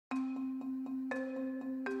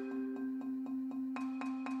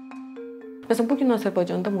Məsələn, bugün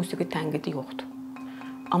Azərbaycanda musiqi tənqidi yoxdur.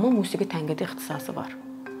 Amma musiqi tənqidi ixtisası var.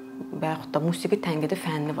 Və yaxud da musiqi tənqidi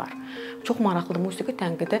fənni var. Çox maraqlıdır musiqi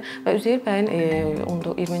tənqidi və Üzeyir bəyin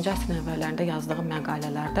 20-ci əsrin əvvəllərində yazdığı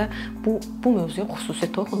məqalələrdə bu mövzuya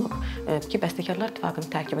xüsusi toxunub ki, Bəstəkarlar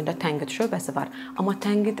İttifaqının tərkibində tənqid şöbəsi var. Amma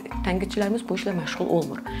tənqidçilərimiz bu işlə məşğul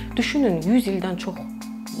olmur. Düşünün, 100 ildən çox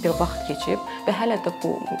bir vaxt keçib və hələ də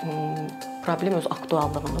bu problem öz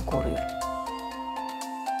aktuallığını qoruyur.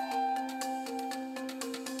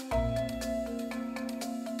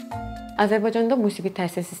 Azərbaycanda musiqi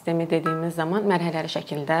təhsil sistemi dediyimiz zaman mərhələli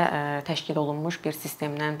şəkildə təşkil olunmuş bir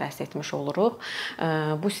sistemdən bəhs etmiş oluruq.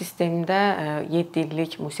 Bu sistemdə 7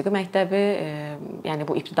 illik musiqi məktəbi, yəni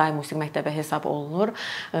bu ibtidai musiqi məktəbi hesab olunur.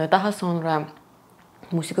 Daha sonra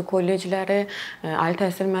musiqi kollecləri, ali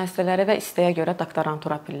təhsil müəssisələri və istəyə görə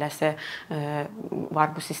doktorantura pilləsi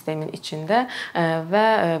var bu sistemin içində və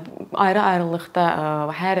ayrı-ayrılıqda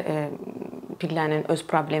hər pillənin öz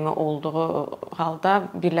problemi olduğu halda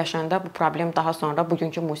birləşəndə bu problem daha sonra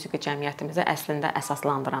bugünkü musiqi cəmiyyətimizi əslində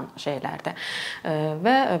əsaslandıran şeylərdir.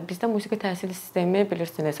 Və bizdə musiqi təhsil sistemi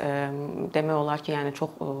bilirsiniz, demək olar ki, yəni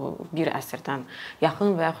çox bir əsrdən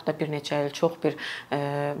yaxın və yaxud da bir neçə il çox bir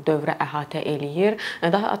dövrə əhatə eləyir.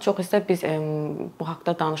 Daha çox isə biz bu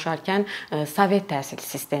haqqda danışarkən Sovet təhsil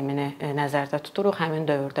sistemini nəzərdə tuturuq, həmin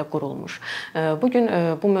dövrdə qurulmuş. Bugün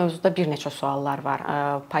bu mövzuda bir neçə suallar var.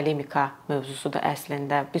 Polemika mövzusudur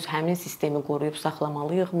əslində. Biz həmin sistemi qoruyub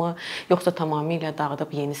saxlamalıyıqmı, yoxsa tamamilə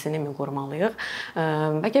dağıdıb yenisini mi qurmalıyıq?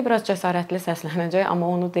 Bəlkə biraz cəsarətli səslənəcək, amma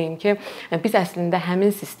onu deyim ki, biz əslində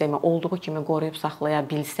həmin sistemi olduğu kimi qoruyub saxlaya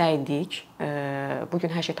bilsəydik,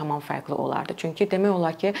 bugün hər şey tamam fərqli olardı. Çünki demək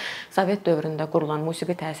olar ki, Sovet dövründə qurulan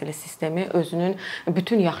musiqi təhsili sistemi özünün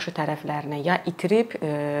bütün yaxşı tərəflərini ya itirib,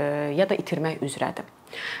 ya da itirmək üzrədir.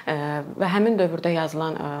 Və həmin dövrdə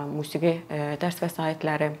yazılan musiqi dərs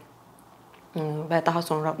vəsaitləri və daha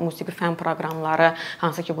sonra musiqi fən proqramları,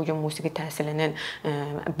 hansı ki, bugün musiqi təhsilinin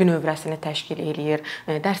bünövrəsini təşkil eləyir,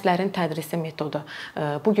 dərslərin tədrisi metodu.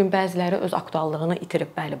 Bugün bəziləri öz aktuallığını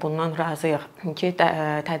itirib, bəli, bundan razıyıq ki,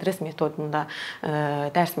 tədris metodunda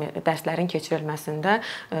dərslərin keçirilməsində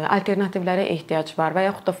alternativlərə ehtiyac var və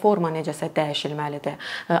yaxud da forma necəsə dəyişilməlidir.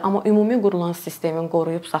 Amma ümumi qurulan sistemin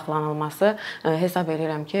qoruyub saxlanılması hesab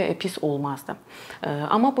edirəm ki, pis olmazdı.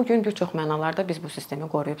 Amma bugün bir çox mənalarda biz bu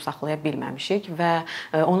sistemi qoruyub saxlaya bilməmişik və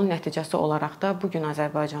onun nəticəsi olaraq da bugün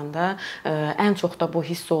Azərbaycanda ən çox da bu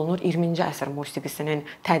hiss olunur 20-ci əsr musiqisinin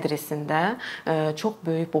tədrisində çox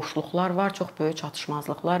böyük boşluqlar var, çox böyük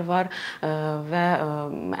çatışmazlıqlar var və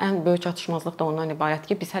ən böyük çatışmazlıq da ondan ibarət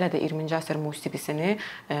ki, biz hələ də 20-ci əsr musiqisini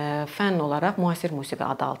fənn olaraq müasir musiqi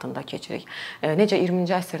adı altında keçirik. Necə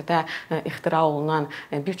 20-ci əsrdə ixtira olunan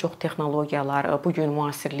bir çox texnologiyalar bugün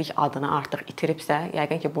müasirlik adını artıq itiribsə,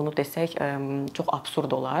 yəqin ki, bunu desək çox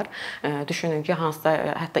absurd olar. Düşünün ki, hansısa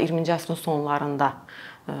hətta 20-ci əsrin sonlarında,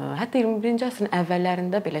 hətta 21-ci əsrin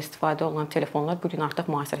əvvəllərində belə istifadə olunan telefonlar bugün artıq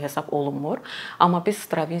müasir hesab olunmur. Amma biz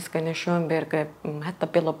Stravinskini, Schönbergi, hətta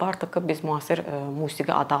Bela Bartok'u biz müasir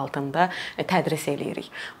musiqi adı altında tədris eləyirik.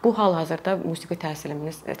 Bu hal-hazırda musiqi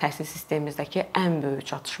təhsil sistemimizdəki ən böyük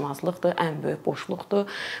çatışmazlıqdır, ən böyük boşluqdur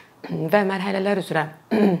və mərhələlər üzrə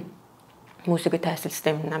musiqi təhsil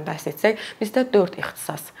sistemindən bəhs etsək, bizdə 4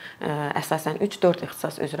 ixtisas, əsasən 3-4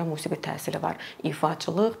 ixtisas üzrə musiqi təhsili var.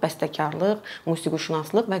 İfaçılıq, bəstəkarlıq,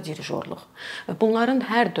 musiqişünaslıq və dirijorluq. Bunların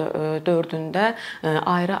hər dördündə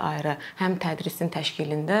ayrı-ayrı həm tədrisin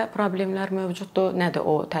təşkilində problemlər mövcuddur. Nədir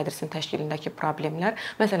o tədrisin təşkilindəki problemlər?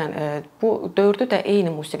 Məsələn, bu dördü də eyni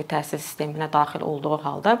musiqi təhsil sisteminə daxil olduğu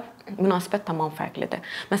halda münasibət tamam fərqlidir.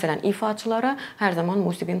 Məsələn, ifaçılara hər zaman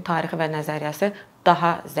musiqinin tarixi və nəzəriyyəsi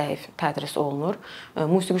daha zəif tədris olunur.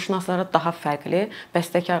 Musiqişünaslara daha fərqli,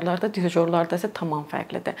 bəstəkarlarda, dirijorlarda isə tamam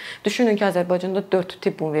fərqlidir. Düşünün ki, Azərbaycanda 4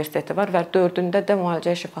 tibb universiteti var və 4-ündə də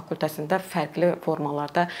müalicə işi fakültəsində fərqli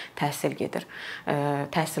formalarda təhsil gedir,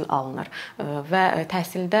 təhsil alınır. Və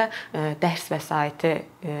təhsildə dərs vəsaiti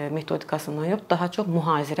metodikasından yox, daha çox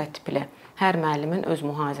mühazirə tipli. Hər müəllimin öz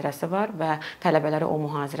mühazirəsi var və tələbələrə o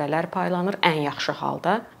mühazirələr paylanır ən yaxşı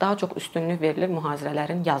halda. Daha çox üstünlük verilir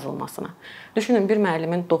mühazirələrin yazılmasına. Düşünün, bir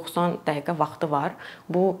müəllimin 90 dəqiqə vaxtı var.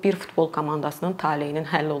 Bu, bir futbol komandasının taleyinin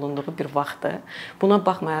həll olunduğu bir vaxtdır. Buna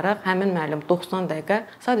baxmayaraq, həmin müəllim 90 dəqiqə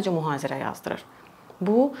sadəcə mühazirə yazdırır.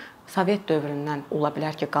 Bu, Sovet dövründən ola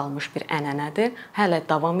bilər ki, qalmış bir ənənədir, hələ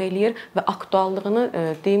davam eləyir və aktuallığını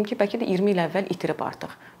deyim ki, bəlkə də 20 il əvvəl itirib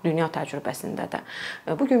artıq dünya təcrübəsində də.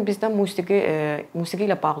 Bugün bizdə musiqi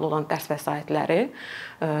ilə bağlı olan dərs vəsaitləri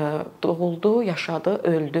doğuldu, yaşadı,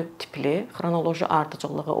 öldü tipli, xronoloji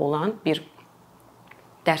ardıcıllığı olan bir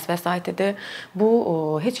dərs vəsaitidir.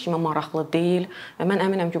 Bu heç kimə maraqlı deyil. Mən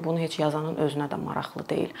əminəm ki, bunu heç yazanın özünə də maraqlı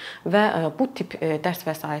deyil. Və bu tip dərs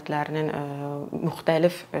vəsaitlərinin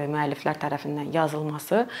müxtəlif müəlliflər tərəfindən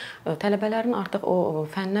yazılması tələbələrin artıq o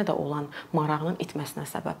fənnə də olan marağının itməsinə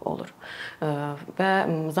səbəb olur. Və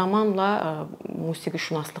zamanla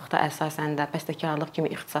musiqişünaslıqda əsasən də bəstəkarlıq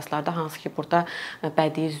kimi ixtisaslarda, hansı ki, burada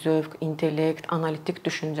bədii zövq, intellekt, analitik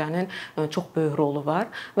düşüncənin çox böyük rolu var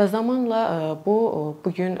və zamanla bu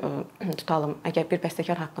gün tutalım, əgər bir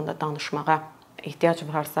bəstəkar haqqında danışmağa ehtiyac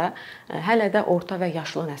varsa, hələ də orta və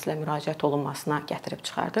yaşlı nəslə müraciət olunmasına gətirib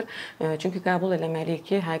çıxardır. Çünki qəbul etməliyik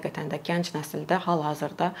ki, həqiqətən də gənc nəsildə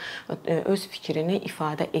hal-hazırda öz fikrini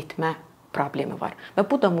ifadə etmə problemi var. Və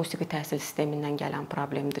bu da musiqi təhsil sistemindən gələn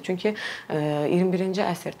problemdir. Çünki 21-ci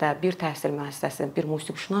əsrdə bir təhsil müəssisəsi bir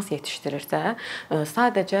musiqişünas yetişdirirsə,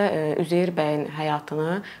 sadəcə Üzeyir bəyin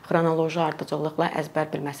həyatını xronoloji ardıcıllıqla əzbər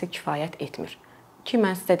bilməsi kifayət etmir. Ki,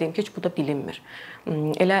 mən sizə deyim ki, heç bu da bilinmir.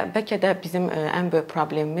 Elə bəlkə də bizim ən böyük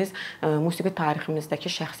problemimiz musiqi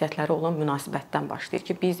tariximizdəki şəxsiyyətlərə olan münasibətdən başlayır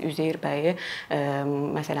ki, biz Üzeyir bəyi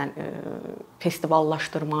məsələn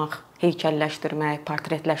festivallaşdırmaq, heykəlləşdirmək,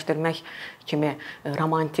 portretləşdirmək kimi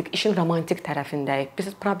işin romantik tərəfindəyik.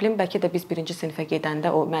 Biz problem bəlkə də biz birinci sinifə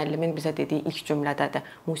gedəndə o müəllimin bizə dediyi ilk cümlədədir.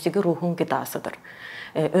 Musiqi ruhun qidasıdır.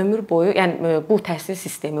 Ömür boyu, yəni bu təhsil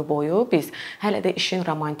sistemi boyu biz hələ də işin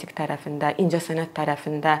romantik tərəfində, incəsənət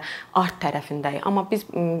tərəfində, art tərəfindəyik. Amma biz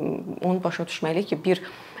onu başa düşməliyik ki, bir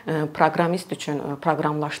proqramist üçün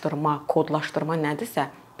proqramlaşdırma, kodlaşdırma nədirsə,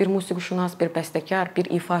 bir musiqişünas, bir bəstəkar,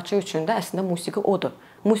 bir ifaçı üçün də əslində musiqi odur.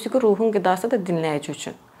 Musiqi ruhun qidası da dinləyici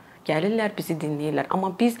üçün. Gəlirlər, bizi dinləyirlər.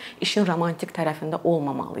 Amma biz işin romantik tərəfində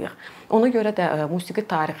olmamalıyıq. Ona görə də musiqi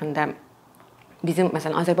tarixində bizim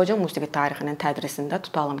məsələn Azərbaycan musiqi tarixinin tədrisində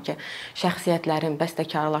tutalım ki, şəxsiyyətlərin,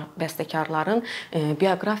 bəstəkarların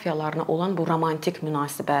bioqrafiyalarına olan bu romantik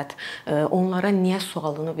münasibət, onlara niyə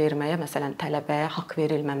sualını verməyə məsələn tələbəyə haqq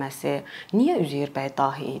verilməməsi, niyə Üzeyir bəy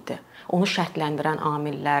dahi idi? Onu şərtləndirən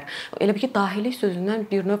amillər. Elə bil ki, dahilik sözündən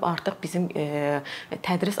bir növ artıq bizim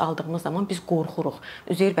tədris aldığımız zaman biz qorxuruq.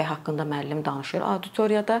 Üzeyir bəy haqqında müəllim danışır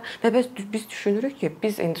auditoriyada və biz düşünürük ki,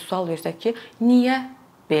 biz indi sual versək ki, niyə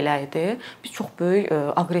belə idi? Biz çox böyük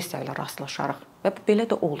aqressiya ilə rastlaşarıq və belə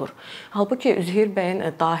də olur. Halbuki Üzeyir bəyin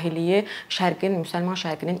dahiliyi müsəlman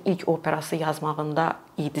şərqinin ilk operası yazmağında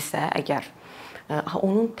idisə, əgər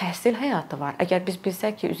onun təhsil həyatı var. Əgər biz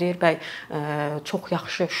bilsək ki, Üzeyir bəy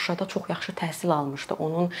Şuşada çox yaxşı təhsil almışdı.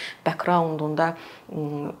 Onun backgroundunda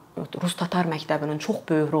Rus-Tatar məktəbinin çox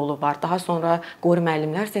böyük rolu var. Daha sonra Qori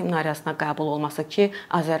müəllimlər seminariyasına qəbul olması ki,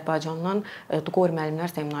 Azərbaycandan Qori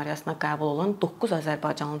müəllimlər seminariyasına qəbul olan 9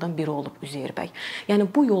 azərbaycanlıdan biri olub Üzeyir bəy. Yəni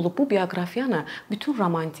bu yolu, bu bioqrafiyanı bütün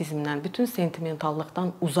romantizmdən, bütün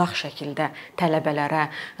sentimentallıqdan uzaq şəkildə tələbələrə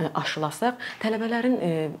aşılasaq, tələbələrin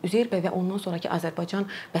Üzeyir bəy və ondan sonraki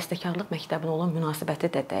Azərbaycan bəstəkarlıq məktəbinə olan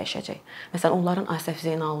münasibəti də dəyişəcək. Məsələn, onların Asəf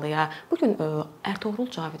Zeynallıya, bugün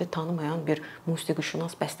Ərtuğrul Cavidi tanımayan bir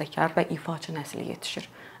musiqişünas bəstəkar və ifaçı nəsli yetişir.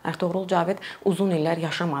 Ərtuğrul Cavid uzun illər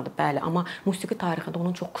yaşamadı, bəli, amma musiqi tarixində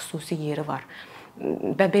onun çox xüsusi yeri var.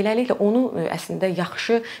 Və beləliklə onu əslində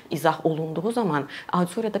yaxşı izah olunduğu zaman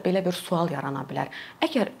auditoriyada belə bir sual yarana bilər.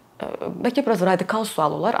 Bəlkə biraz radikal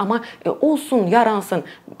sual olar, amma olsun, yaransın.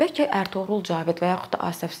 Bəlkə Ərtuğrul Cavid və yaxud da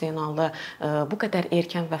Asəf Zeynallı bu qədər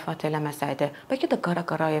erkən vəfat eləməsəydi, bəlkə də Qara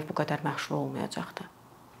Qarayev bu qədər məşhur olmayacaqdı.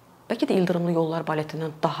 Bəlkə də İldırımlı Yollar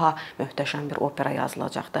baletindən daha möhtəşəm bir opera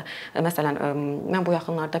yazılacaqdı. Məsələn, mən bu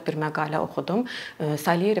yaxınlarda bir məqalə oxudum.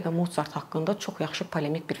 Salieri və Mozart haqqında çox yaxşı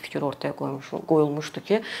polemik bir fikir ortaya qoyulmuşdu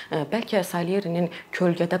ki, bəlkə Salierinin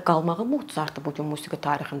kölgədə qalmağı Mozartı bugün musiqi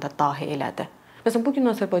tarixində dahi elədi. Məsələn, bugün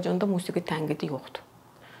Azərbaycanda musiqi tənqidi yoxdur.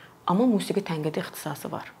 Amma musiqi tənqidi ixtisası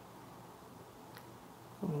var.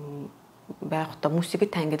 Və yaxud da musiqi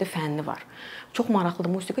tənqidi fənni var. Çox maraqlıdır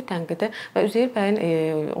musiqi tənqidi və Üzeyir bəyin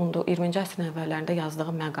 20-ci əsrin əvvəllərində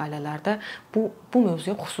yazdığı məqalələrdə bu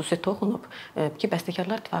mövzuya xüsusi toxunub ki,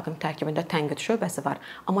 Bəstəkarlar İttifaqının tərkibində tənqid şöbəsi var,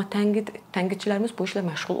 amma tənqidçilərimiz bu işlə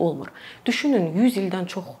məşğul olmur. Düşünün, 100 ildən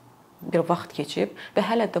çox bir vaxt keçib və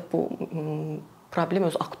hələ də bu problem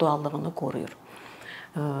öz aktuallığını qoruyur.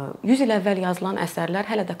 100 il əvvəl yazılan əsərlər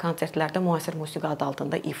hələ də konsertlərdə müasir musiqi adı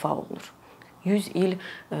altında ifa olunur. 100 il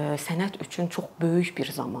sənət üçün çox böyük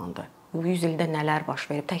bir zamandır. 100 ildə nələr baş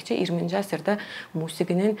verib? Təkcə 20-ci əsrdə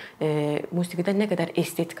musiqidə nə qədər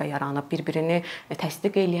estetika yaranıb, bir-birini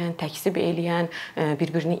təsdiq eləyən, təksib eləyən,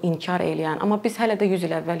 bir-birini inkar eləyən. Amma biz hələ də 100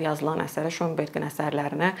 il əvvəl yazılan əsərə, Şönbergin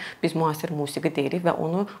əsərlərinə biz müasir musiqi deyirik və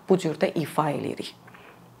onu bu cürdə ifa eləyirik.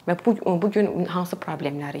 Və bu gün hansı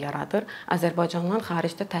problemləri yaradır? Azərbaycandan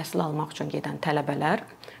xaricdə təhsil almaq üçün gedən tələbələr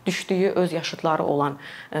düşdüyü öz yaşıdları olan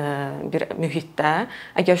bir mühitdə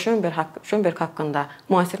əgər Şönberg haqqında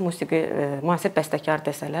müasir musiqi, müasir bəstəkar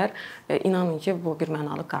desələr, inanın ki, bu bir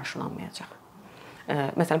mənalı qarşılanmayacaq.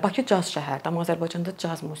 Məsələn, Bakı caz şəhərdir, amma Azərbaycanda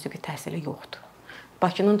caz musiqi təhsili yoxdur.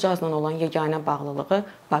 Bakının cazla olan yeganə bağlılığı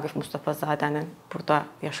Vaqif Mustafazadənin burada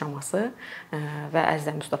yaşaması və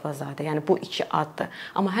Əzizə Mustafazadə. Yəni bu iki addır.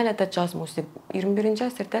 Amma hələ də caz musiqi 21-ci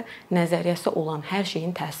əsrdə nəzəriyyəsi olan hər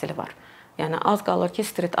şeyin təhsili var. Yəni az qalır ki,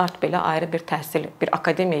 street art belə ayrı bir təhsil, bir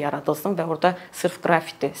akademiya yaradılsın və orada sırf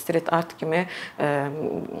qrafiti, street art kimi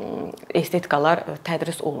estetikalar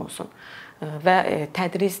tədris olunsun. Və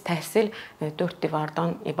tədris, təhsil dörd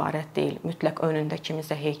divardan ibarət deyil. Mütləq önündə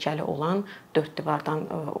kiminsə heykəli olan dörd divardan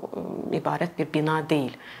ibarət bir bina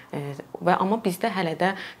deyil. Amma bizdə hələ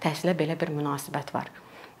də təhsilə belə bir münasibət var.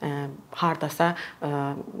 Hardasa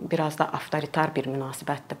biraz da avtoritar bir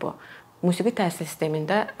münasibətdir bu. Musiqi təhsil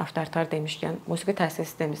sistemində, avtoritar demişkən, musiqi təhsil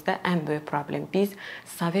sistemimizdə ən böyük problem biz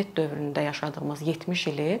Sovet dövründə yaşadığımız 70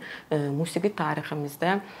 ili musiqi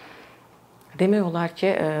tariximizdə demək olar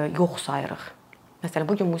ki, yox sayırıq. Məsələn,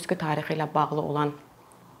 bugün musiqi tarixi ilə bağlı olan,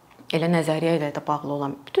 elə nəzəriyyə ilə də bağlı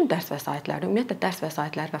olan bütün dərs vəsaitləri, ümumiyyətlə dərs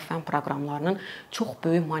vəsaitləri və fən proqramlarının çox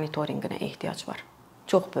böyük monitorinqinə ehtiyac var.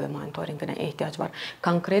 Çox böyük monitorinqinə ehtiyac var.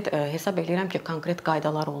 Konkret hesab edirəm ki, konkret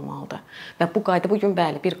qaydalar olmalıdır. Və bu qayda bugün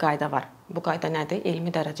bəli bir qayda var. Bu qayda nədir?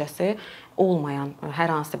 Elmi dərəcəsi olmayan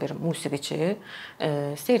hər hansı bir musiqiçi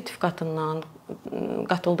sertifikatından,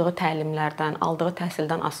 qatıldığı təlimlərdən, aldığı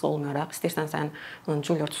təhsildən asılı olmayaraq, istəyirsən sən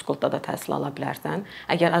Juilliard School-da da təhsil ala bilərsən.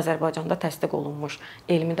 Əgər Azərbaycanda təsdiq olunmuş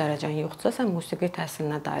elmi dərəcən yoxdursa, sən musiqi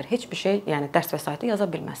təhsilinə dair heç bir şey, yəni dərs vəsaiti yaza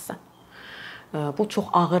bilməzsən. Bu çox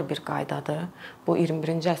ağır bir qaydadır. Bu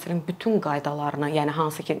 21-ci əsrin bütün qaydalarını, yəni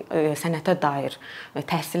hansı ki sənətə dair,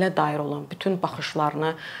 təhsilə dair olan bütün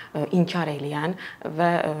baxışlarını inkar edən və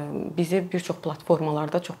bizi bir çox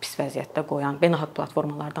platformalarda çox pis vəziyyətdə qoyan, beynəlxalq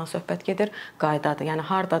platformalardan söhbət gedir, qaydadır. Yəni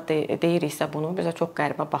harda deyiriksə bunu bizə çox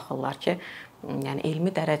qəribə baxırlar ki, yəni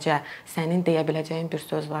elmi dərəcə sənin deyə biləcəyin bir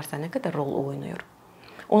söz varsa nə qədər rol oynayır.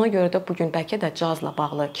 Ona görə də bugün bəlkə də cazla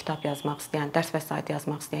bağlı kitab yazmaq istəyən, dərs vəsaiti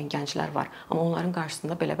yazmaq istəyən gənclər var. Amma onların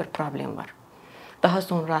qarşısında belə bir problem var. Daha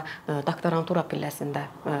sonra doktorantura pilləsində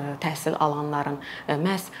təhsil alanların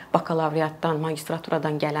məhz bakalavriatdan,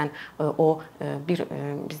 magistraturadan gələn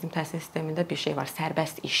bizim təhsil sistemində bir şey var,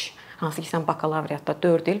 sərbəst iş. Hansı ki sən bakalavriatda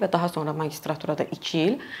 4 il və daha sonra magistraturada 2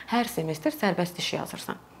 il hər semestr sərbəst iş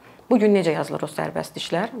yazırsan. Bugün necə yazılır o sərbəst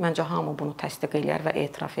işlər? Məncə hamı bunu təsdiq eləyər və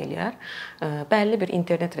etiraf eləyər. Bəlli bir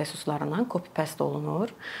internet resurslarından copy-paste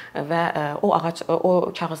olunur və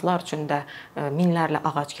o kağızlar üçün də minlərlə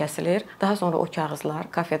ağac kəsilir. Daha sonra o kağızlar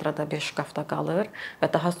kafedrada bir şkafda qalır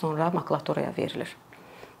və daha sonra makulaturaya verilir.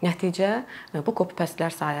 Nəticə, bu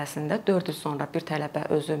copy-pastelər sayəsində 4 il sonra bir tələbə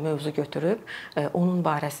özü mövzu götürüb, onun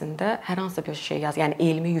barəsində hər hansı bir şey yəni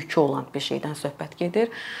elmi yükü olan bir şeydən söhbət gedir,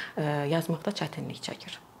 yazmaqda çətinlik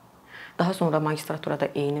çəkir. Daha sonra magistraturada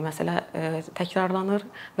eyni məsələ təkrarlanır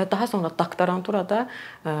və daha sonra doktoranturada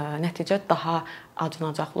nəticə daha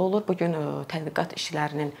acınacaqlı olur. Bugün tədqiqat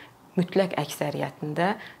işlərinin mütləq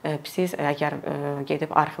əksəriyyətində siz əgər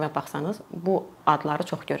gedib arxivə baxsanız, bu adları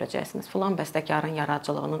çox görəcəksiniz. Filan bəstəkarın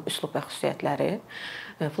yaradıcılığının üslub və xüsusiyyətləri,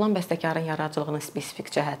 filan bəstəkarın yaradıcılığının spesifik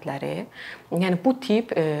cəhətləri. Yəni bu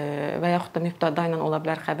tip və yaxud da mübtəda ilə ola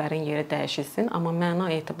bilər xəbərin yeri dəyişilsin, amma məna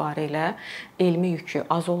etibarilə elmi yükü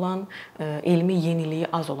az olan, elmi yeniliyi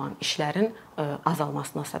az olan işlərin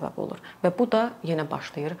azalmasına səbəb olur. Və bu da yenə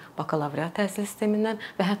başlayır bakalavriat təhsil sistemindən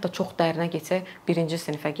və hətta çox dərinə keçək, 1-ci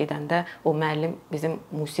sinifə gedəndə o müəllim bizim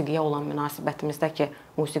musiqiyə olan münasibətimizdəki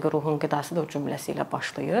musiqi ruhun qidasıdır cümləsi ilə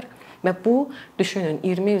başlayır və bu düşünün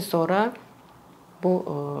 20 il sonra bu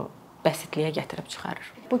bəsitliyə gətirib çıxarır.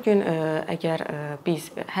 Bugün əgər biz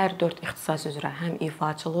hər 4 ixtisas üzrə həm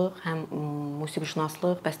ifaçılıq, həm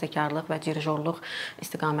musiqişünaslıq, bəstəkarlıq və dirijorluq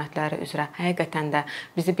istiqamətləri üzrə həqiqətən də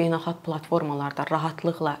bizi beynəlxalq platformalarda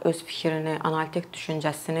rahatlıqla öz fikrini, analitik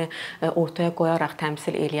düşüncəsini ortaya qoyaraq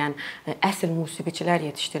təmsil edən əsl musiqiçilər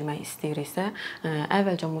yetişdirmək istəyiriksə,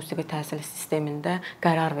 əvvəlcə musiqi təhsil sistemində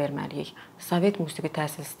qərar verməliyik. Sovet musiqi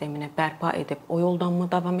təhsil sistemini bərpa edib o yoldan mı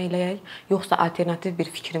davam eləyək, yoxsa alternativ bir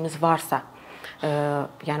fikrimiz varsa,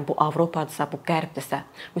 yəni bu Avropadırsa, bu Qərbdirsə,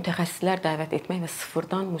 mütəxəssislər dəvət etmək və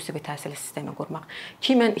sıfırdan musiqi təhsili sistemi qurmaq.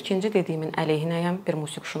 Ki mən ikinci dediyimin əleyhinəyəm bir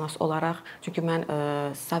musiqişünas olaraq, çünki mən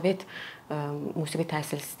Sovet musiqi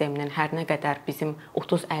təhsil sisteminin hər nə qədər bizim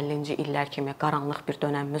 30-50-ci illər kimi qaranlıq bir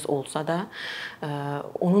dönəmimiz olsa da,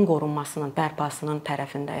 onun qorunmasının, bərpasının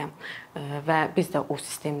tərəfindəyəm və biz də o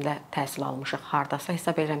sistemdə təhsil almışıq. Hardasa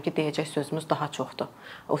hesab edirəm ki, deyəcək sözümüz daha çoxdur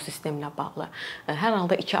o sistemlə bağlı. Hər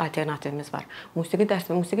halda iki alternativimiz var. Musiqi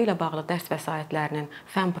ilə bağlı dərs vəsaitlərinin,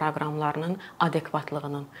 fən proqramlarının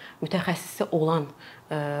adekvatlığının, mütəxəssisi olan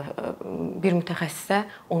bir mütəxəssisə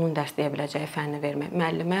onun dərsləyə biləcəyi fənni vermək,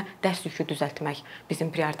 müəllimə dərs yükü düzəltmək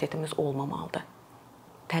bizim prioritetimiz olmamalıdır.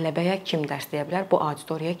 Tələbəyə kim dərsləyə bilər, bu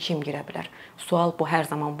auditoriyaya kim girə bilər? Sual bu hər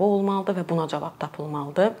zaman bu olmalıdır və buna cavab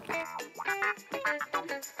tapılmalıdır.